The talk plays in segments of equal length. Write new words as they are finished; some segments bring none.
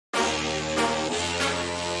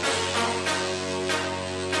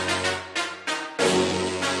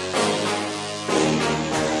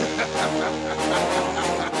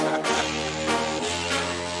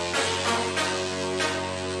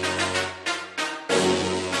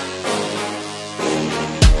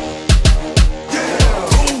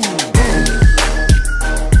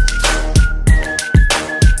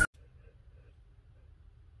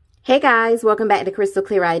Hey guys, welcome back to Krystal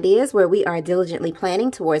Klear Ideas, where we are diligently planning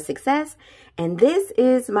towards success. And this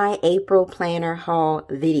is my April planner haul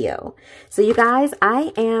video. So you guys,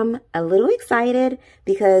 I am a little excited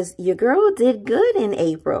because your girl did good in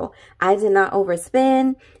April. I did not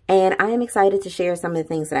overspend, and I am excited to share some of the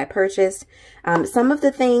things that I purchased. Some of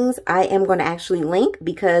the things I am going to actually link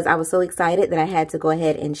because I was so excited that I had to go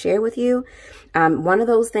ahead and share with you. One of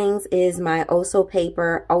those things is my Oso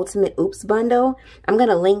Paper Ultimate Oops Bundle. I'm going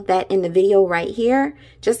to link that in the video right here,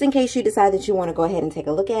 just in case you decide that you want to go ahead and take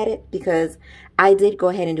a look at it, because I did go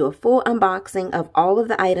ahead and do a full unboxing of all of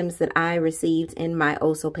the items that I received in my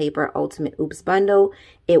Oso Paper Ultimate Oops Bundle.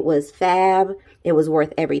 It was fab. It was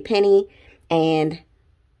worth every penny, and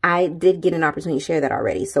I did get an opportunity to share that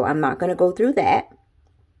already, so I'm not going to go through that.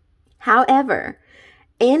 However,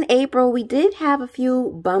 in April, we did have a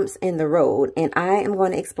few bumps in the road, and I am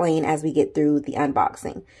going to explain as we get through the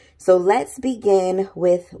unboxing. So let's begin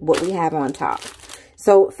with what we have on top.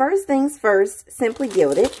 So first things first, Simply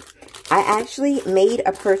Gilded. I actually made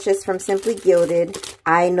a purchase from Simply Gilded.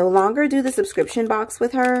 I no longer do the subscription box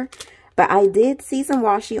with her, but I did see some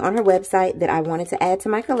washi on her website that I wanted to add to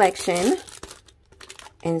my collection.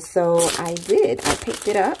 And so I did. I picked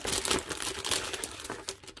it up.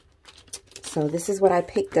 So this is what I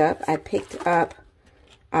picked up. I picked up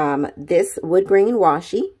this wood grain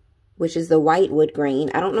washi, which is the white wood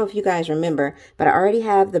grain. I don't know if you guys remember, but I already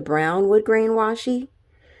have the brown wood grain washi.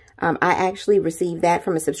 I actually received that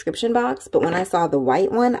from a subscription box, but when I saw the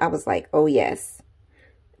white one, I was like, oh yes.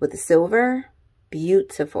 With the silver,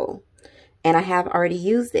 beautiful. And I have already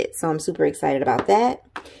used it, so I'm super excited about that.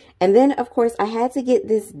 And then, of course, I had to get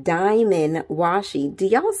this diamond washi. Do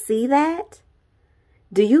y'all see that?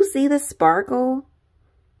 Do you see the sparkle?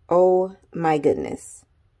 Oh my goodness.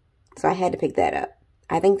 So I had to pick that up.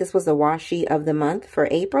 I think this was the washi of the month for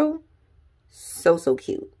April. So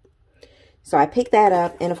cute. So I picked that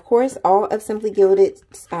up. And of course, all of Simply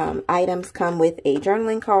Gilded's items come with a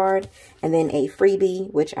journaling card and then a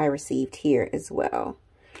freebie, which I received here as well.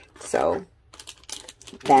 So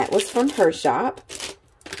that was from her shop.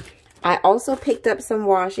 I also picked up some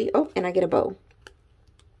washi. Oh, and I get a bow.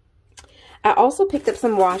 I also picked up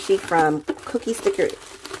some washi from Cookie Sticker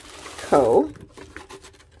Co.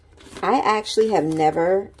 I actually have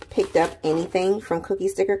never picked up anything from Cookie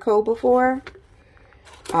Sticker Co. before.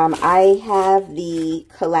 I have the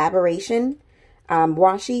collaboration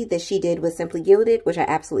washi that she did with Simply Gilded, which I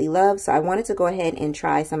absolutely love. So I wanted to go ahead and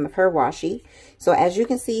try some of her washi. So as you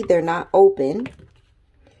can see, they're not open,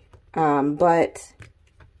 but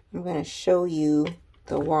I'm going to show you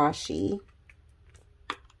the washi.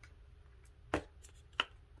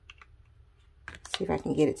 See if I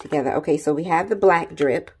can get it together. Okay, so we have the black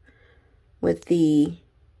drip with the...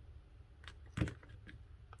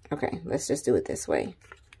 Okay, let's just do it this way.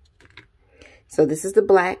 So this is the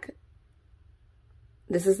black.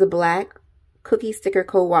 This is the black Cookie Sticker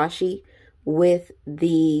Co. washi with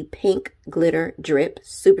the pink glitter drip.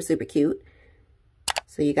 Super cute.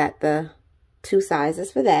 So you got the two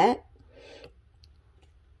sizes for that.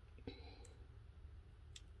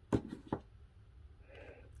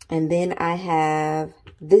 And then I have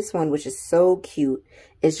this one, which is so cute.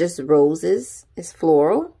 It's just roses. It's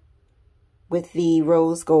floral with the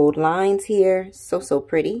rose gold lines here. So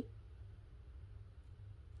pretty.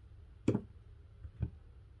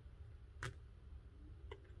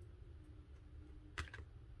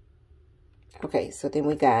 Okay, so then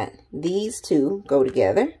we got these two go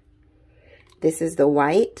together. This is the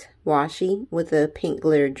white washi with the pink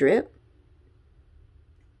glitter drip.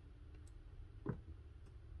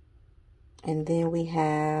 And then we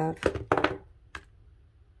have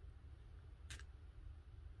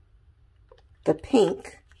the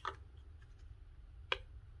pink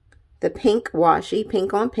washi,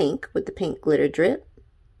 pink on pink with the pink glitter drip.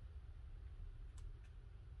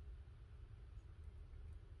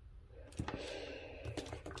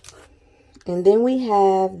 And then we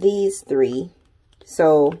have these three.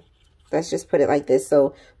 So let's just put it like this.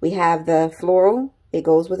 So we have the floral. It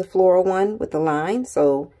goes with the floral one with the line.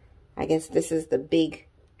 So I guess this is the big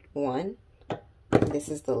one. This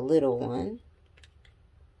is the little one.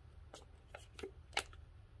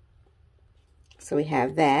 So we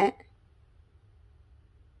have that,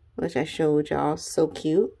 which I showed y'all. So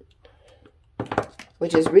cute.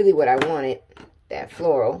 Which is really what I wanted, that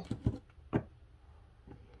floral.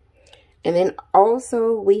 And then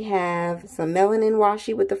also we have some melanin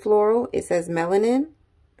washi with the floral. It says melanin.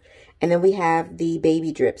 And then we have the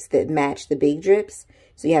baby drips that match the big drips.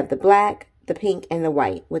 So you have the black, the pink, and the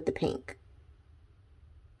white with the pink.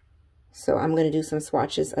 So I'm going to do some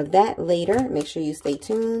swatches of that later. Make sure you stay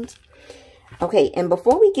tuned. Okay, and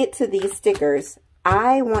before we get to these stickers,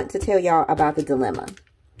 I want to tell y'all about the dilemma.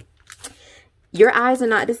 Your eyes are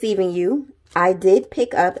not deceiving you. I did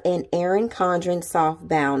pick up an Erin Condren soft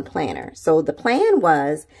bound planner. So the plan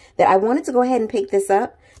was that I wanted to go ahead and pick this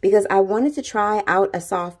up because I wanted to try out a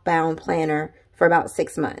soft bound planner for about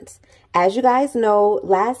 6 months. As you guys know,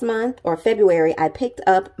 last month or February, I picked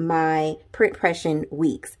up my print impression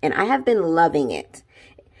weeks and I have been loving it.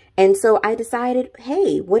 And so I decided,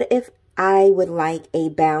 hey, what if I would like a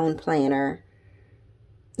bound planner,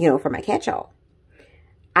 you know, for my catch-all?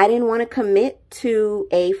 I didn't want to commit to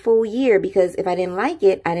a full year because if I didn't like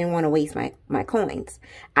it, I didn't want to waste my coins.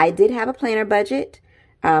 I did have a planner budget.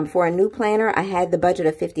 For a new planner, I had the budget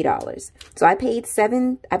of $50. So I paid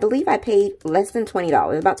I believe I paid less than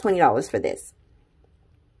 $20, about $20 for this.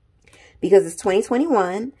 Because it's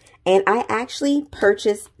 2021 and I actually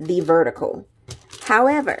purchased the vertical.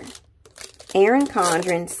 However, Erin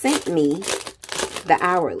Condren sent me the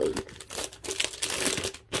hourly.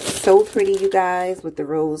 So pretty, you guys, with the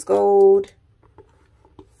rose gold.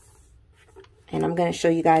 And I'm going to show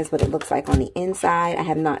you guys what it looks like on the inside. I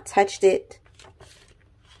have not touched it.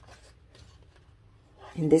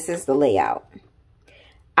 And this is the layout.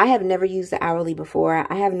 I have never used the hourly before.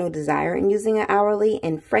 I have no desire in using an hourly.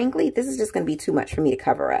 And frankly, this is just going to be too much for me to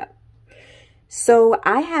cover up. So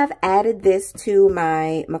I have added this to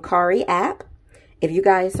my Mercari app. If you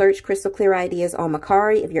guys search Krystal Klear Ideas on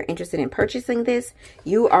Mercari, if you're interested in purchasing this,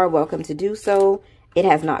 you are welcome to do so. It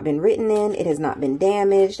has not been written in. It has not been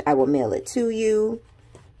damaged. I will mail it to you.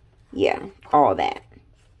 Yeah, all that.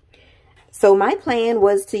 So my plan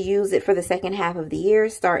was to use it for the second half of the year,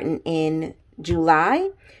 starting in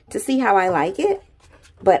July, to see how I like it.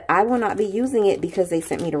 But I will not be using it because they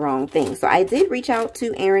sent me the wrong thing. So I did reach out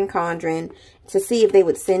to Erin Condren to see if they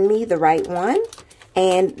would send me the right one.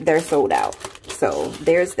 And they're sold out. So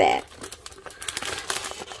there's that.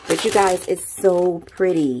 But you guys, it's so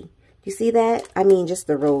pretty. You see that? I mean, just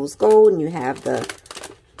the rose gold. And you have the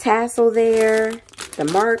tassel there. The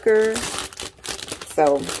marker.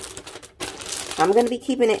 So I'm going to be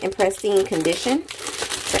keeping it in pristine condition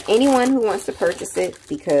for anyone who wants to purchase it,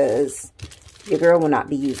 because your girl will not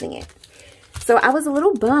be using it. So I was a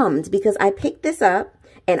little bummed because I picked this up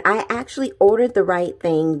and I actually ordered the right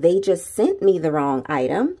thing. They just sent me the wrong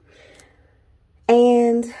item.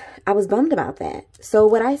 And I was bummed about that. So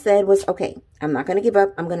what I said was, okay, I'm not going to give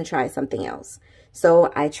up. I'm going to try something else.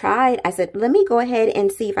 So I said, let me go ahead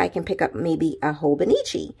and see if I can pick up maybe a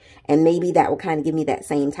Hobinichi. And maybe that will kind of give me that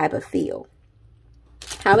same type of feel.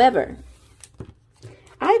 However,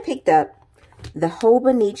 I picked up the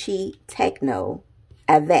Hobonichi Techno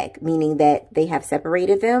avec, meaning that they have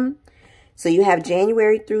separated them. So you have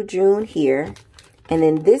January through June here. And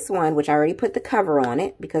then this one, which I already put the cover on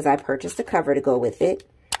it because I purchased the cover to go with it,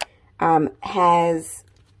 has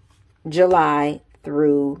July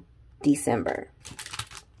through December.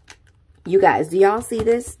 You guys, do y'all see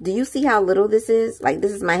this? Do you see how little this is? Like,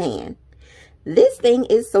 this is my hand. This thing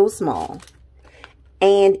is so small.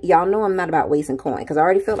 And y'all know I'm not about wasting coin, because I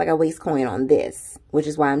already feel like I waste coin on this, which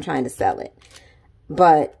is why I'm trying to sell it.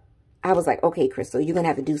 But I was like, okay, Krystal, you're going to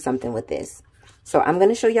have to do something with this. So I'm going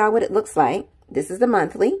to show y'all what it looks like. This is the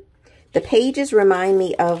monthly. The pages remind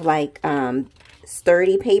me of like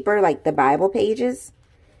sturdy paper, like the Bible pages.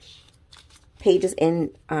 Pages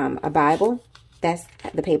in a Bible. That's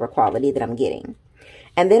the paper quality that I'm getting.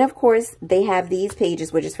 And then, of course, they have these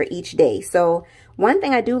pages, which is for each day. So one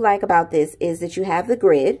thing I do like about this is that you have the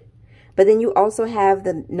grid, but then you also have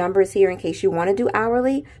the numbers here in case you want to do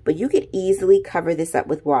hourly. But you could easily cover this up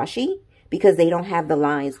with washi because they don't have the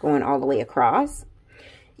lines going all the way across.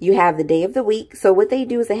 You have the day of the week. So what they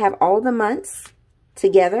do is they have all the months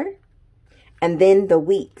together, and then the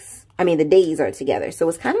weeks, the days are together. So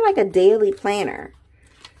it's kind of like a daily planner,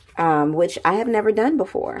 which I have never done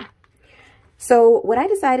before. So what I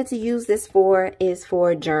decided to use this for is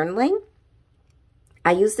for journaling.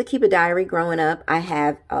 I used to keep a diary growing up. I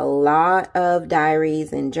have a lot of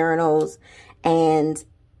diaries and journals, and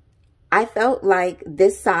I felt like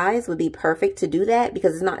this size would be perfect to do that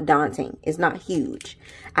because it's not daunting. It's not huge.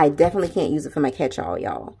 I definitely can't use it for my catch-all,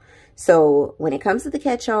 y'all. So when it comes to the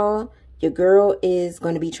catch-all, your girl is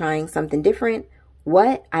going to be trying something different.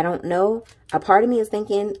 What? I don't know. A part of me is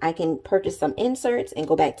thinking I can purchase some inserts and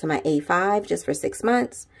go back to my A5 just for 6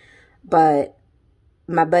 months. But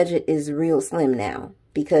my budget is real slim now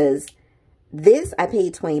because this I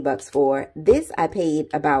paid 20 bucks for. This I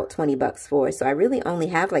paid about 20 bucks for. So I really only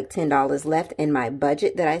have like $10 left in my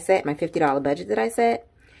budget that I set, my $50 budget that I set.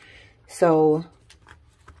 So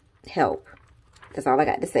help. That's all I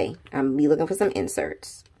got to say. I'm be looking for some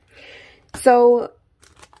inserts. So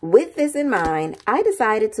with this in mind, I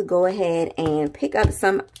decided to go ahead and pick up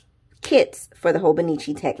some kits for the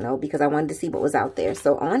Hobonichi Techno because I wanted to see what was out there.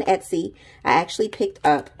 So on Etsy, I actually picked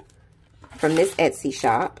up from this Etsy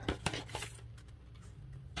shop.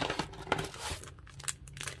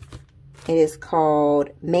 It is called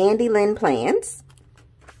Mandy Lynn Plans.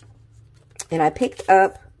 And I picked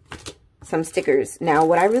up some stickers. Now,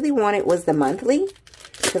 what I really wanted was the monthly,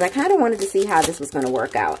 because I kind of wanted to see how this was going to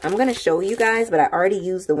work out. I'm going to show you guys, but I already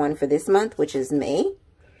used the one for this month, which is May.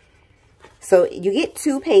 So you get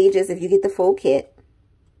 2 pages if you get the full kit.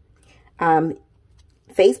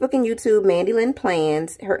 Facebook and YouTube, Mandy Lynn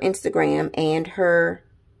Plans, her Instagram, and her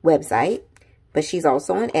website. But she's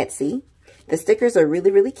also on Etsy. The stickers are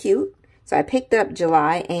really, really cute. So I picked up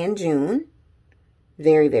July and June.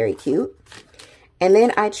 Very, very cute. And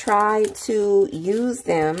then I tried to use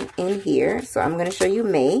them in here. So I'm going to show you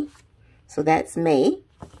May. So that's May.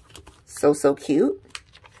 So, so cute.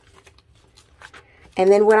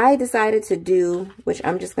 And then what I decided to do, which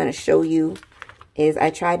I'm just going to show you, is I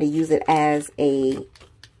tried to use it as a...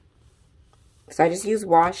 So I just use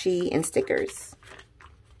washi and stickers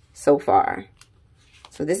so far.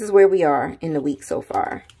 So this is where we are in the week so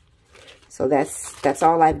far. So that's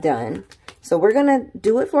all I've done. So we're going to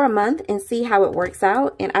do it for a month and see how it works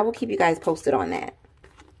out. And I will keep you guys posted on that.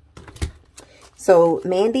 So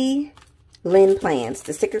Mandy Lynn Plans.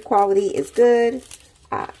 The sticker quality is good.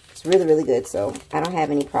 It's really, really good. So I don't have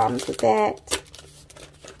any problems with that.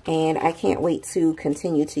 And I can't wait to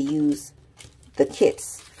continue to use the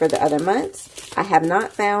kits for the other months. I have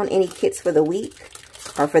not found any kits for the week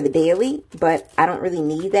or for the daily, but I don't really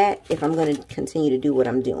need that if I'm going to continue to do what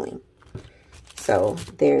I'm doing. So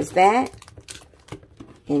there's that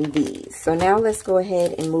and these. So now let's go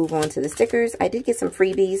ahead and move on to the stickers. I did get some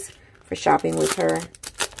freebies for shopping with her.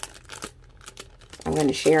 I'm going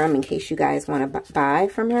to share them in case you guys want to buy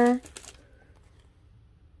from her.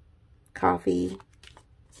 Coffee,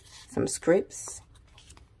 some scripts,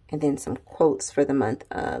 and then some quotes for the month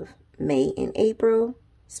of May and April.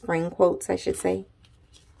 Spring quotes, I should say.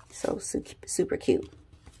 So super cute.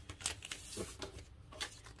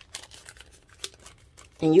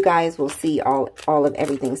 And you guys will see all of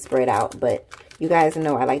everything spread out. But you guys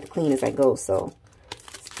know I like to clean as I go. So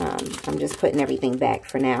I'm just putting everything back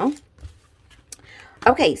for now.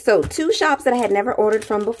 Okay, so 2 shops that I had never ordered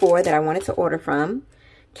from before that I wanted to order from.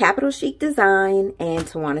 Capitol Chic Design and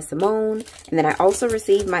Tawana Simone. And then I also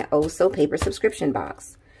received my Oh So Paper subscription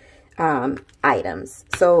box items.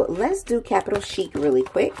 So let's do Capitol Chic really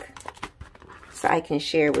quick so I can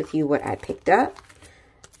share with you what I picked up.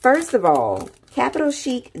 First of all, Capitol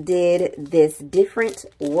Chic did this Different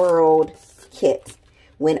World kit.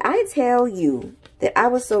 When I tell you that I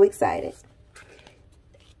was so excited,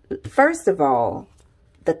 first of all,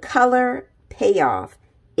 the color payoff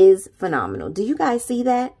is phenomenal. Do you guys see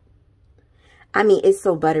that? I mean, it's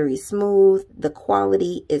so buttery smooth. The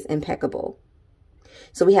quality is impeccable.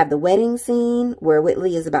 So we have the wedding scene where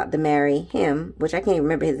Whitley is about to marry him, which I can't even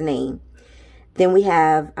remember his name. Then we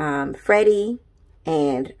have Freddie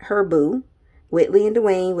and her boo, Whitley and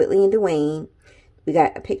Dwayne. We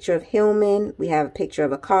got a picture of Hillman. We have a picture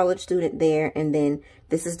of a college student there. And then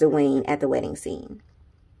this is Dwayne at the wedding scene.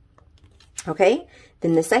 Okay.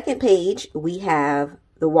 Then the second page, we have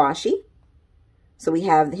the washi. So we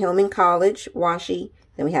have the Hillman College washi.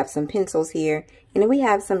 Then we have some pencils here. And then we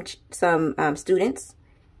have some students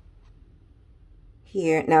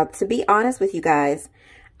here. Now, to be honest with you guys,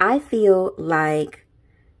 I feel like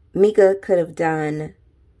Mika could have done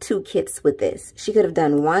 2 kits with this. She could have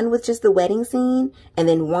done one with just the wedding scene and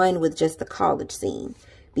then one with just the college scene,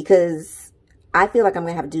 because I feel like I'm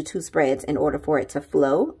going to have to do 2 spreads in order for it to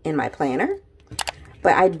flow in my planner.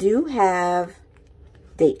 But I do have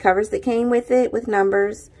date covers that came with it with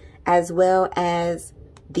numbers, as well as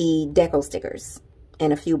the deco stickers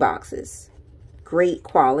in a few boxes. Great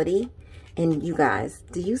quality. And you guys,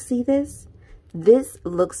 do you see this? This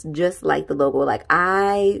looks just like the logo. Like,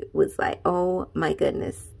 I was like, oh my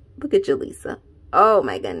goodness. Look at Jaleesa. Oh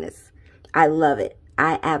my goodness. I love it.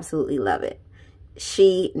 I absolutely love it.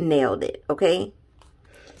 She nailed it, okay?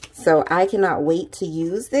 So I cannot wait to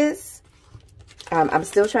use this. I'm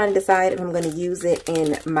still trying to decide if I'm going to use it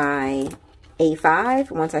in my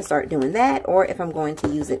A5 once I start doing that, or if I'm going to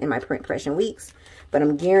use it in my print impression weeks. But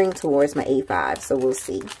I'm gearing towards my A5, so we'll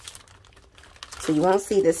see. So you won't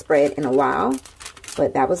see this spread in a while,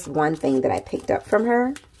 but that was one thing that I picked up from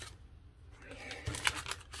her.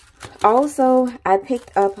 Also, I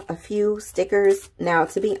picked up a few stickers. Now,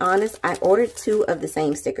 to be honest, I ordered 2 of the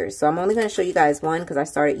same stickers. So I'm only going to show you guys one because I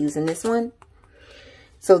started using this one.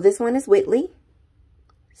 So this one is Whitley.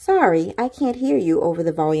 Sorry, I can't hear you over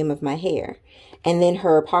the volume of my hair. And then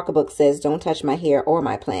her pocketbook says, don't touch my hair or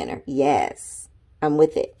my planner. Yes, I'm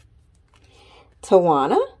with it.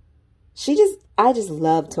 Tawana, I just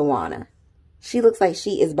love Tawana. She looks like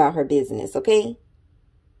she is about her business, okay?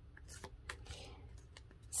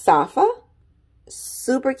 Safa,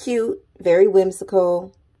 super cute, very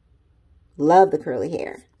whimsical. Love the curly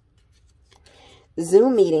hair.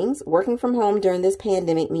 Zoom meetings. Working from home during this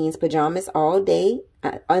pandemic means pajamas all day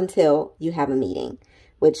until you have a meeting.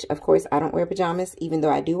 Which, of course, I don't wear pajamas, even though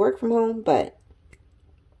I do work from home. But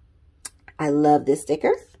I love this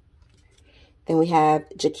sticker. Then we have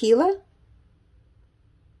Jaquila.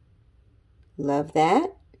 Love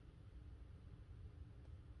that.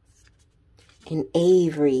 And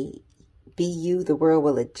Avery. Be you, the world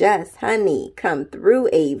will adjust. Honey, come through,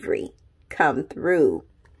 Avery. Come through.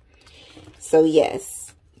 So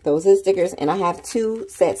yes, those are the stickers, and I have 2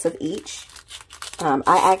 sets of each.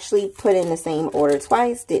 I actually put in the same order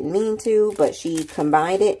twice, didn't mean to, but she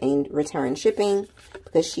combined it and returned shipping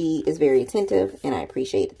because she is very attentive, and I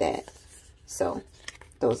appreciated that. So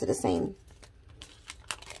those are the same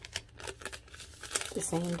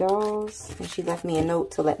dolls, and she left me a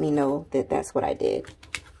note to let me know that that's what I did.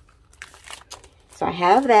 So I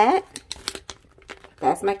have that.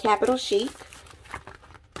 That's my Capitol Chic.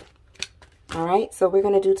 All right, so we're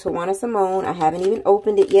going to do Tawana Simone. I haven't even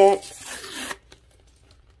opened it yet.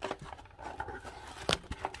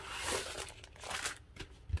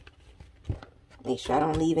 Make sure I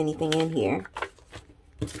don't leave anything in here.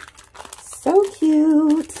 So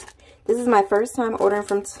cute. This is my first time ordering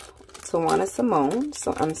from Tawana Simone,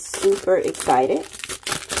 so I'm super excited.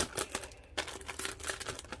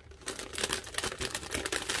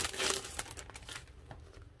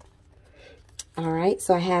 All right,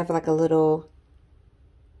 so I have like a little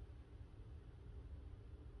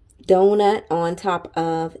donut on top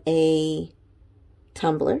of a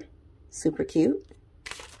tumbler. Super cute.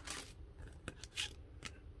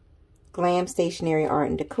 Glam Stationery Art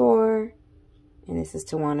and Decor. And this is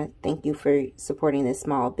Tawana. Thank you for supporting this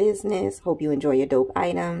small business. Hope you enjoy your dope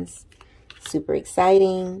items. Super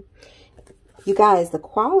exciting. You guys, the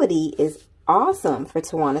quality is awesome for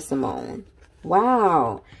Tawana Simone.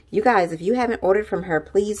 Wow. You guys, if you haven't ordered from her,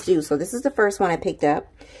 please do. So this is the first one I picked up.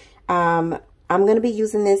 I'm going to be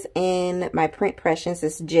using this in my print impressions.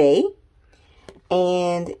 It's J.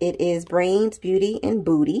 And it is Brains, Beauty, and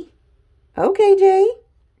Booty. Okay, Jay.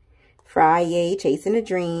 Fry, yay, chasing a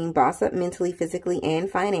dream. Boss up mentally, physically,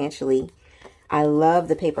 and financially. I love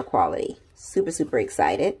the paper quality. Super, super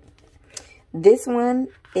excited. This one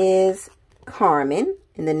is Carmen.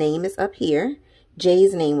 And the name is up here.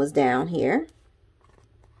 Jay's name was down here.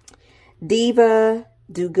 Diva,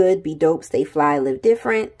 do good, be dope, stay fly, live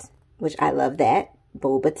different, which I love that.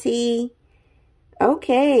 Boba tea.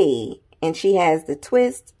 Okay. And she has the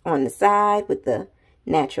twist on the side with the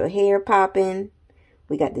natural hair popping.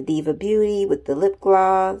 We got the Diva Beauty with the lip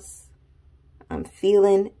gloss. I'm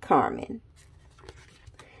feeling Carmen.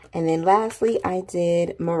 And then lastly, I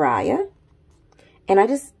did Mariah. And I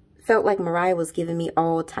just felt like Mariah was giving me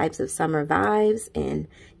all types of summer vibes. And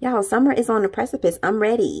y'all, summer is on the precipice. I'm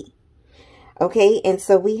ready. Okay, and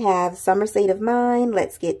so we have Summer State of Mind,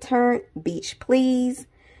 Let's Get Turned, Beach Please,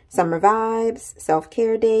 Summer Vibes,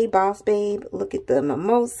 Self-Care Day, Boss Babe. Look at the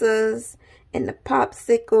mimosas and the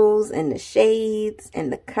popsicles and the shades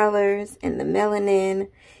and the colors and the melanin.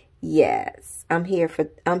 Yes, I'm here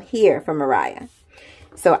for Mariah.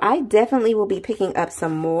 So I definitely will be picking up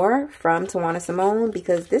some more from Tawana Simone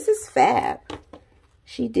because this is fab.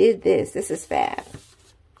 She did this. This is fab.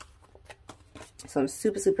 So I'm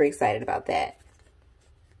super, super excited about that.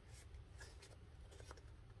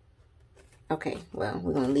 Okay, well,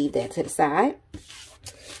 we're going to leave that to the side.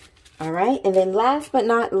 All right, and then last but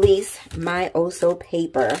not least, my Oso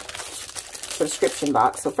paper subscription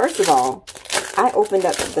box. So first of all, I opened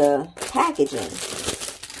up the packaging,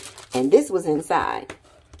 and this was inside.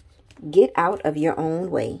 Get out of your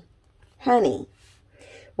own way. Honey,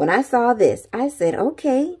 when I saw this, I said,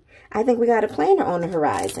 okay, I think we got a planner on the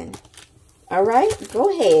horizon. All right, go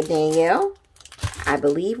ahead, Danielle. I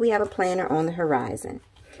believe we have a planner on the horizon.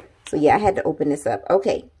 So yeah, I had to open this up.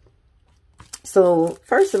 Okay. So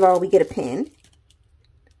first of all, we get a pen.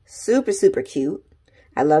 Super, super cute.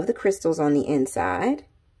 I love the crystals on the inside.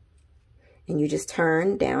 And you just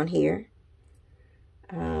turn down here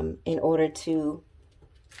in order to,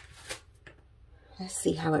 let's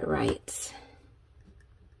see how it writes.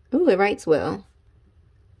 Ooh, it writes well.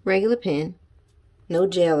 Regular pen. No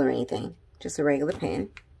gel or anything. Just a regular pen.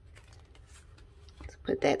 Let's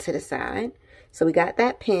put that to the side. So we got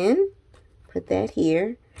that pen. Put that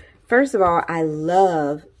here. First of all, I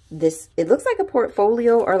love this, it looks like a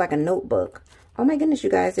portfolio or like a notebook. Oh my goodness, you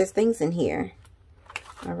guys, there's things in here.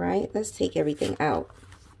 All right, let's take everything out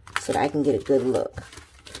so that I can get a good look.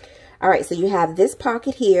 All right, so you have this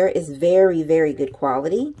pocket here is very, very good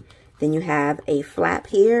quality. Then you have a flap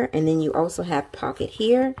here, and then you also have pocket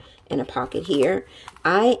here and a pocket here.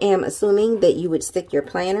 I am assuming that you would stick your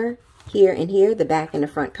planner here and here, the back and the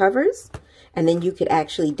front covers. And then you could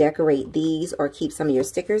actually decorate these or keep some of your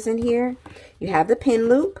stickers in here. You have the pin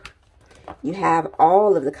loop. You have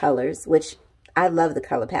all of the colors, which I love the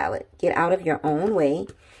color palette. Get out of your own way.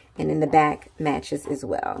 And in the back matches as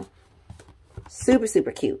well. Super,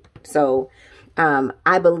 super cute. So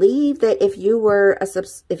I believe that if you were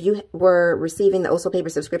receiving the Oso Paper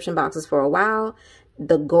subscription boxes for a while,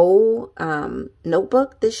 the gold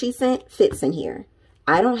notebook that she sent fits in here.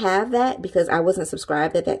 I don't have that because I wasn't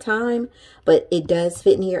subscribed at that time, but it does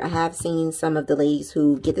fit in here. I have seen some of the ladies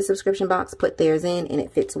who get the subscription box put theirs in and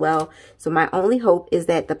it fits well. So my only hope is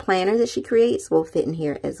that the planner that she creates will fit in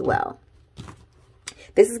here as well.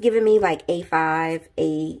 This is giving me like A5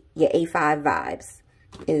 vibes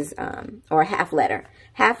is, or half letter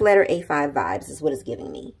A5 vibes is what it's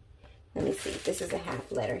giving me. Let me see. This is a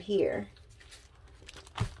half letter here.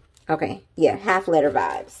 Okay. Yeah. Half letter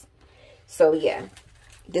vibes. So yeah,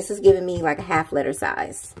 this is giving me like a half letter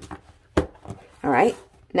size. All right.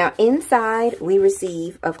 Now inside we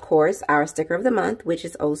receive, of course, our sticker of the month, which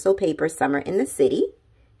is Oso Paper Summer in the City.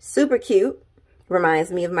 Super cute.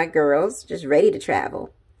 Reminds me of my girls, just ready to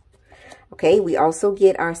travel. Okay, we also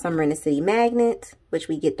get our Summer in the City magnet, which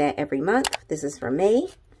we get that every month. This is for May.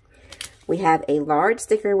 We have a large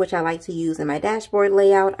sticker, which I like to use in my dashboard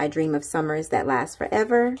layout. I dream of summers that last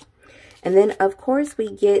forever. And then, of course,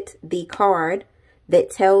 we get the card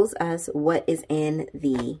that tells us what is in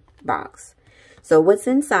the box. So what's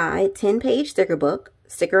inside? 10-page sticker book,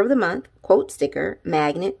 sticker of the month, quote sticker,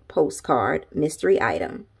 magnet, postcard, mystery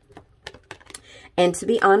item. And to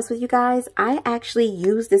be honest with you guys, I actually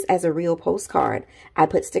use this as a real postcard. I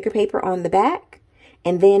put sticker paper on the back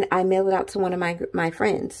and then I mail it out to one of my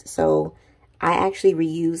friends. So I actually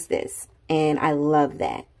reuse this and I love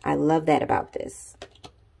that. I love that about this.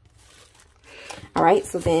 All right,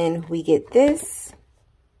 so then we get this.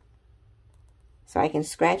 So I can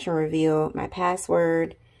scratch and reveal my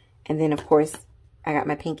password. And then of course, I got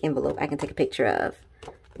my pink envelope. I can take a picture of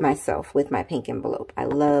myself with my pink envelope. I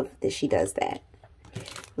love that she does that.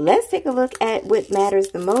 Let's take a look at what matters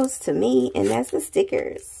the most to me, and that's the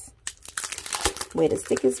stickers. Where the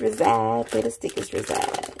stickers reside, where the stickers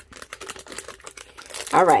reside.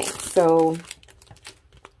 All right, so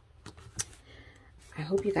I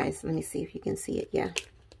hope you guys, let me see if you can see it, yeah.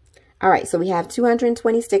 All right, so we have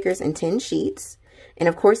 220 stickers and 10 sheets. And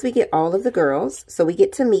of course, we get all of the girls. So we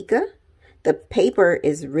get Tamika. The paper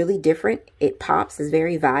is really different. It pops, is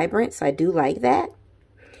very vibrant, so I do like that.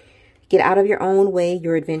 Get out of your own way,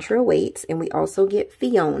 your adventure awaits. And we also get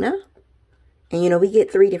Fiona. And you know, we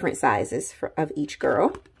get 3 different sizes of each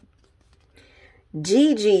girl.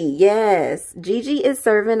 Gigi, yes. Gigi is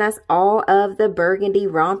serving us all of the burgundy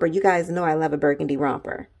romper. You guys know I love a burgundy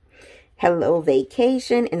romper. Hello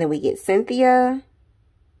Vacation. And then we get Cynthia.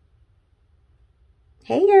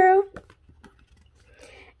 Hey, girl.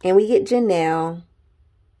 And we get Janelle.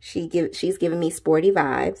 She's giving me sporty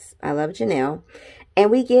vibes. I love Janelle. And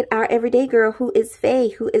we get our everyday girl, who is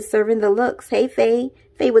Faye, who is serving the looks. Hey, Faye.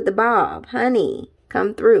 Faye with the bob. Honey,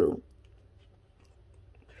 come through.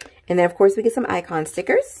 And then, of course, we get some icon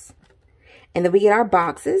stickers. And then we get our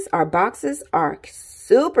boxes. Our boxes are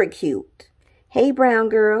super cute. Hey, brown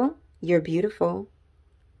girl. You're beautiful.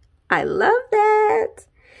 I love that.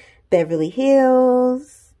 Beverly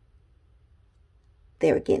Hills.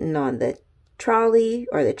 They were getting on the trolley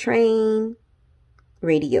or the train.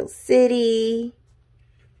 Radio City.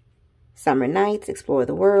 Summer Nights, Explore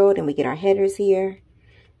the World, and we get our headers here.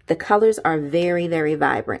 The colors are very, very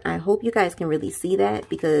vibrant. I hope you guys can really see that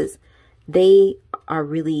because they are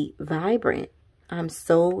really vibrant. I'm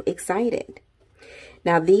so excited.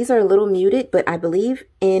 Now, these are a little muted, but I believe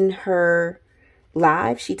in her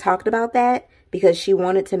live, she talked about that because she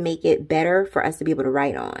wanted to make it better for us to be able to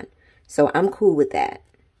write on. So I'm cool with that.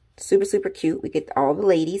 Super, super cute. We get all the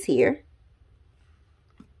ladies here.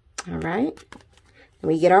 All right. And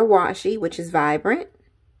we get our washi, which is vibrant.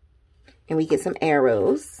 And we get some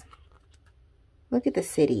arrows. Look at the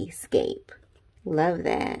cityscape. Love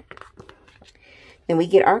that. Then we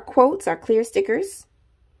get our quotes, our clear stickers.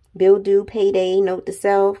 Bill due, payday, note to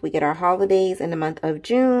self. We get our holidays in the month of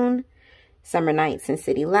June. Summer nights and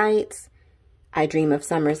city lights. I dream of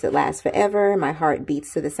summers that last forever. My heart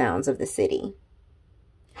beats to the sounds of the city.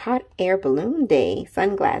 Hot air balloon day.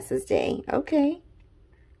 Sunglasses day. Okay.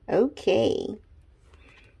 Okay.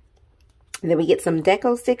 And then we get some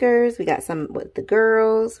deco stickers. We got some with the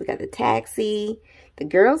girls. We got the taxi. The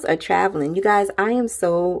girls are traveling. You guys, I am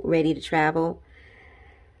so ready to travel.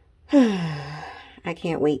 I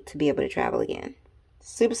can't wait to be able to travel again.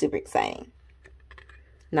 Super, super exciting.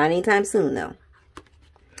 Not anytime soon, though.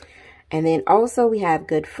 And then also we have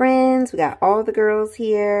good friends. We got all the girls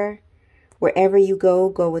here. Wherever you go,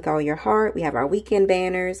 go with all your heart. We have our weekend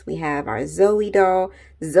banners. We have our Zoe doll.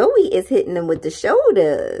 Zoe is hitting them with the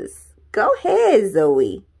shoulders. Go ahead,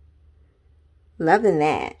 Zoe. Loving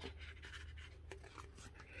that.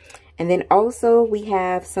 And then also we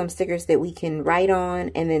have some stickers that we can write on,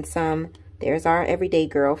 and then some, there's our everyday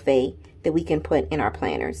girl, Faye, that we can put in our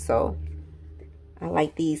planners. So I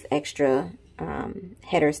like these extra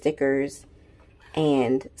header stickers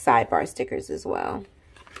and sidebar stickers as well.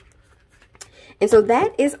 And so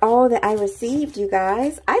that is all that I received, you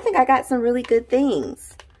guys. I think I got some really good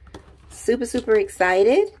things. Super, super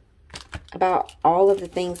excited about all of the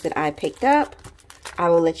things that I picked up. I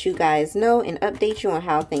will let you guys know and update you on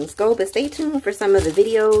how things go. But stay tuned for some of the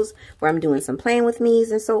videos where I'm doing some playing with me's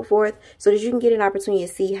and so forth, so that you can get an opportunity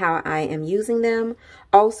to see how I am using them.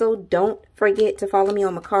 Also, don't forget to follow me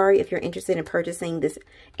on Mercari if you're interested in purchasing this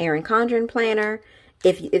Erin Condren planner.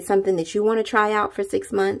 If it's something that you want to try out for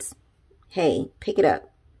 6 months, hey, pick it up.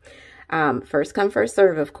 First come, first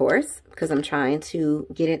serve, of course, because I'm trying to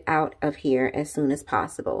get it out of here as soon as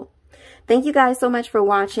possible. Thank you guys so much for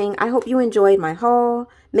watching. I hope you enjoyed my haul.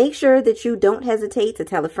 Make sure that you don't hesitate to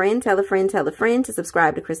tell a friend, tell a friend, tell a friend to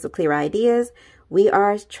subscribe to Krystal Klear Ideas. We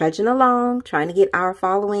are trudging along, trying to get our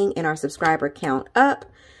following and our subscriber count up.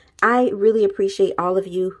 I really appreciate all of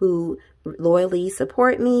you who loyally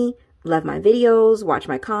support me, love my videos, watch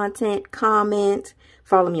my content, comment,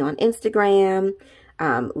 follow me on Instagram,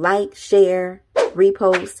 like, share,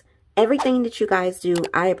 repost. Everything that you guys do,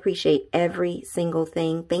 I appreciate every single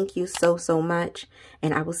thing. Thank you so, so much.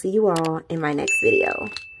 And I will see you all in my next video.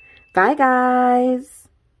 Bye, guys.